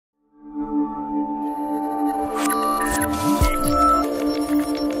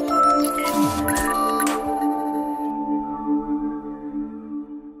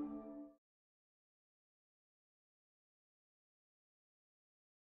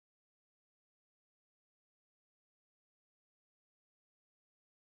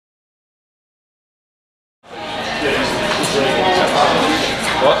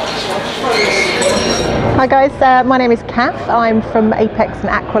Hi guys, my name is Kath. I'm from Apeks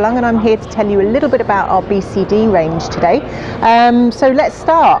Aqua Lung and I'm here to tell you a little bit about our BCD range today. So let's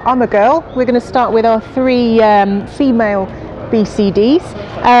start. I'm a girl. We're going to start with our three female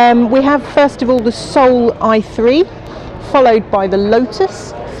BCDs. We have first of all the Soul i3, followed by the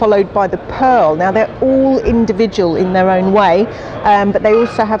Lotus, followed by the Pearl. Now they're all individual in their own way, but they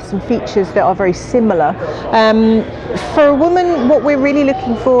also have some features that are very similar. For a woman, what we're really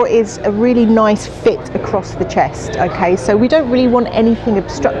looking for is a really nice fit across the chest. Okay, so we don't really want anything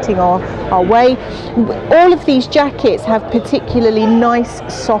obstructing our way. All of these jackets have particularly nice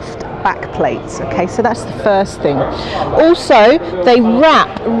soft back plates. Okay, so that's the first thing. Also, they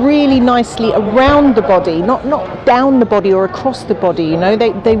wrap really nicely around the body, not down the body or across the body, you know,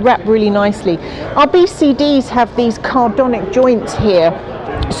 they wrap really nicely. Our BCDs have these cardonic joints here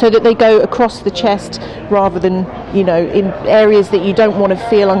so that they go across the chest rather than, you know, in areas that you don't want to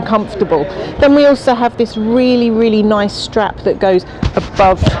feel uncomfortable. Then we also have this really nice strap that goes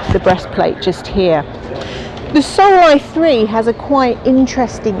above the breastplate just here. The Soul i3 has a quite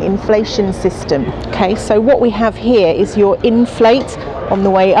interesting inflation system. Okay, so what we have here is your inflate on the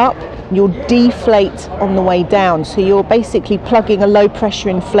way up, your deflate on the way down. So you're basically plugging a low pressure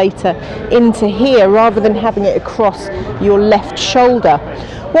inflator into here rather than having it across your left shoulder.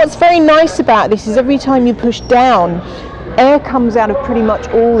 What's very nice about this is every time you push down, air comes out of pretty much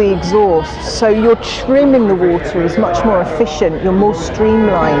all the exhaust, so your trim in the water is much more efficient, you're more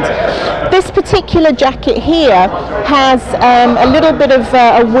streamlined. This particular jacket here has a little bit of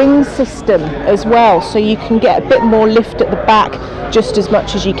a wing system as well, so you can get a bit more lift at the back just as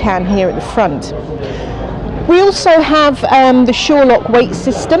much as you can here at the front. We also have the Lock weight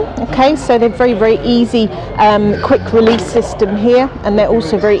system. Okay, so they're very easy, quick release system here, and they're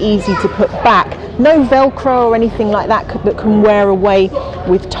also very easy to put back. No Velcro or anything like that that can wear away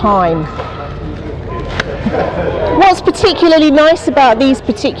with time. What's particularly nice about these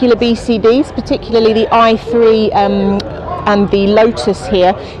particular BCDs, particularly the i3 and the Lotus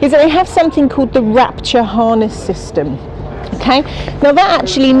here, is that they have something called the Rapture harness system. Okay, now that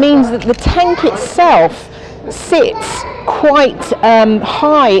actually means that the tank itself sits quite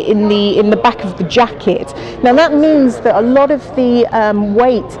high in the back of the jacket. Now that means that a lot of the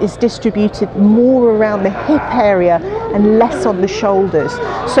weight is distributed more around the hip area and less on the shoulders,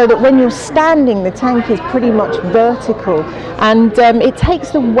 so that when you're standing, the tank is pretty much vertical, and it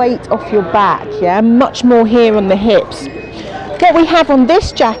takes the weight off your back, yeah, much more here on the hips. What we have on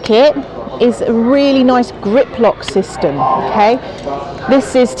this jacket is a really nice grip lock system. Okay,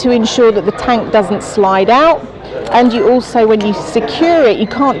 this is to ensure that the tank doesn't slide out, and you also, when you secure it, you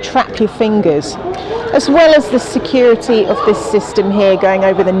can't trap your fingers, as well as the security of this system here going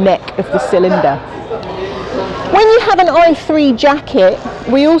over the neck of the cylinder. When you have an i3 jacket,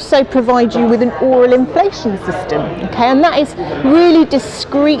 we also provide you with an oral inflation system, okay, and that is really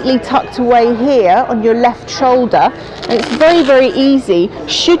discreetly tucked away here on your left shoulder, and it's very easy.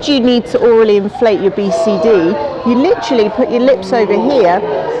 Should you need to orally inflate your BCD, you literally put your lips over here,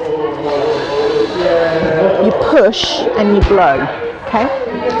 you push and you blow. Okay,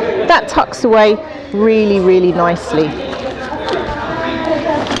 that tucks away really nicely.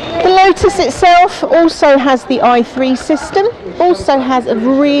 The Lotus itself also has the i3 system, also has a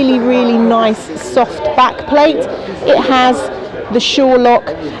really nice soft back plate. It has the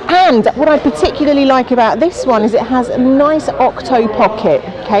Lock, and what I particularly like about this one is it has a nice octo pocket.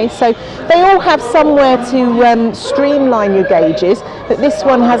 Okay, so they all have somewhere to streamline your gauges, but this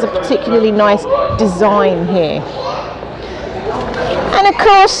one has a particularly nice design here. And of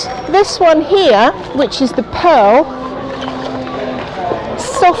course this one here, which is the Pearl,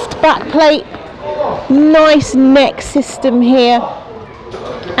 soft back plate, nice neck system here,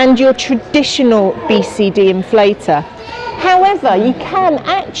 and your traditional BCD inflator. However, you can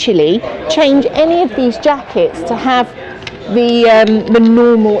actually change any of these jackets to have the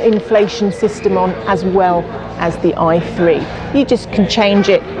normal inflation system on, as well as the i3. You just can change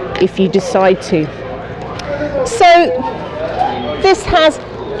it if you decide to. So this has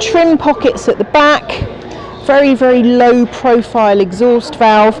trim pockets at the back, very low profile exhaust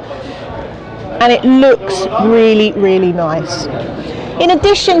valve, and it looks really nice. In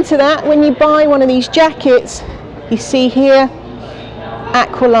addition to that, when you buy one of these jackets, you see here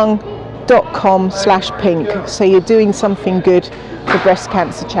aqualung.com/pink, so you're doing something good for breast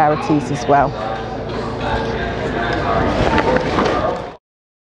cancer charities as well.